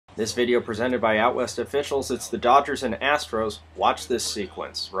This video presented by Out West officials. It's the Dodgers and Astros. Watch this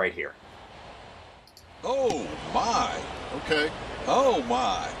sequence right here. Oh my. Okay. Oh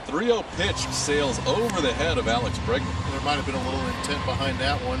my. 3-0 pitch sails over the head of Alex Bregman. There might have been a little intent behind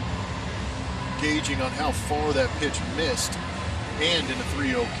that one, gauging on how far that pitch missed, and in a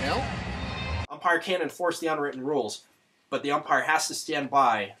 3-0 count. Umpire can't enforce the unwritten rules, but the umpire has to stand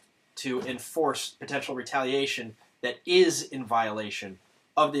by to enforce potential retaliation that is in violation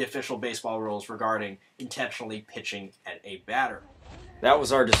of the official baseball rules regarding intentionally pitching at a batter. That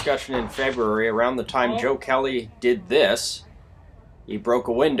was our discussion in February, around the time Joe Kelly did this. He broke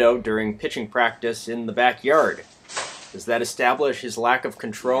a window during pitching practice in the backyard. Does that establish his lack of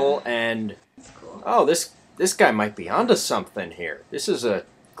control? And, oh, this guy might be onto something here. This is a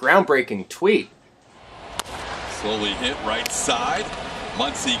groundbreaking tweet. Slowly hit right side.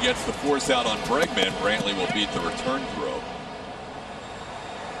 Muncy gets the force out on Bregman. Brantley will beat the return throw.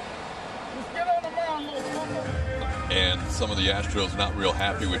 And some of the Astros not real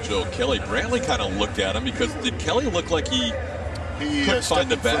happy with Joe Kelly. Brantley kind of looked at him because did Kelly look like he couldn't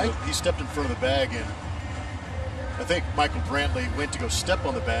find the bag? He stepped in front of the bag, and I think Michael Brantley went to go step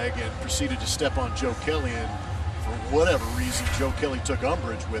on the bag and proceeded to step on Joe Kelly, and for whatever reason, Joe Kelly took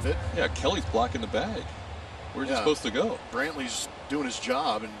umbrage with it. Yeah, Kelly's blocking the bag. Where's he supposed to go? Brantley's doing his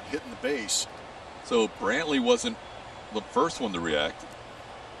job and hitting the base. So Brantley wasn't the first one to react.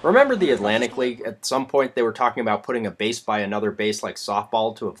 Remember the Atlantic League? At some point they were talking about putting a base by another base like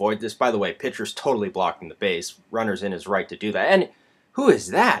softball to avoid this. By the way, pitcher's totally blocking the base. Runner's in his right to do that. And who is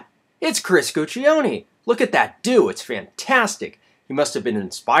that? It's Chris Guccione. Look at that do. It's fantastic. He must have been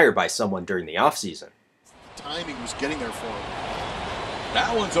inspired by someone during the offseason. Timing was getting there for him.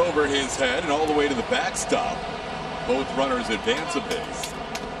 That one's over his head and all the way to the backstop. Both runners advance a base.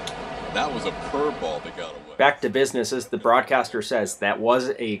 That was a curveball that got away. Back to business, as the broadcaster says, that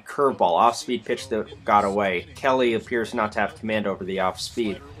was a curveball, off-speed pitch that got away. Kelly appears not to have command over the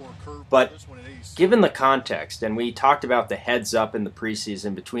off-speed. But given the context, and we talked about the heads-up in the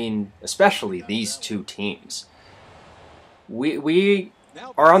preseason between especially these two teams, we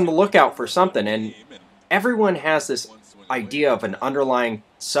are on the lookout for something, and everyone has this idea of an underlying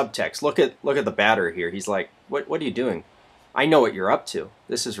subtext. Look at the batter here. He's like, what are you doing? I know what you're up to.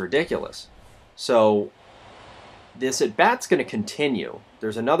 This is ridiculous. So this at-bat's going to continue.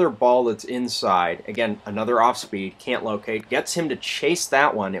 There's another ball that's inside. Again, another off-speed. Can't locate. Gets him to chase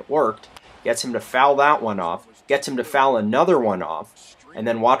that one. It worked. Gets him to foul that one off. Gets him to foul another one off. And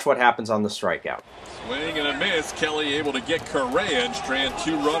then watch what happens on the strikeout. Swing and a miss. Kelly able to get Correa and strand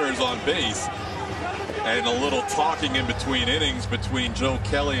two runners on base. And a little talking in between innings between Joe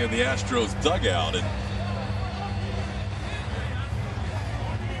Kelly and the Astros dugout. And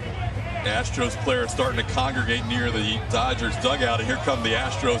Astros players starting to congregate near the Dodgers dugout, and here come the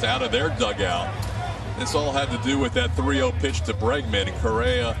Astros out of their dugout. This all had to do with that 3-0 pitch to Bregman, and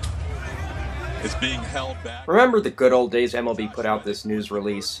Correa is being held back. Remember the good old days? MLB put out this news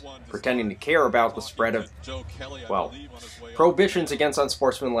release pretending to care about the spread of, well, prohibitions against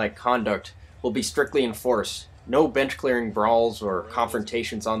unsportsmanlike conduct will be strictly enforced. No bench-clearing brawls or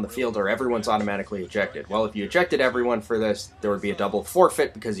confrontations on the field, or everyone's automatically ejected. Well, if you ejected everyone for this, there would be a double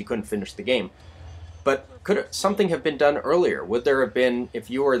forfeit because you couldn't finish the game. But could something have been done earlier? Would there have been,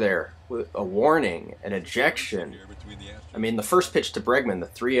 if you were there, a warning, an ejection? I mean, the first pitch to Bregman, the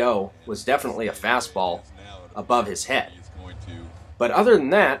 3-0, was definitely a fastball above his head. But other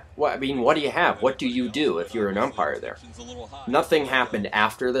than that, what do you have? What do you do if you're an umpire there? Nothing happened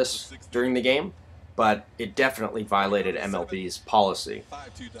after this during the game, but it definitely violated MLB's policy.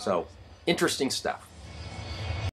 So, interesting stuff.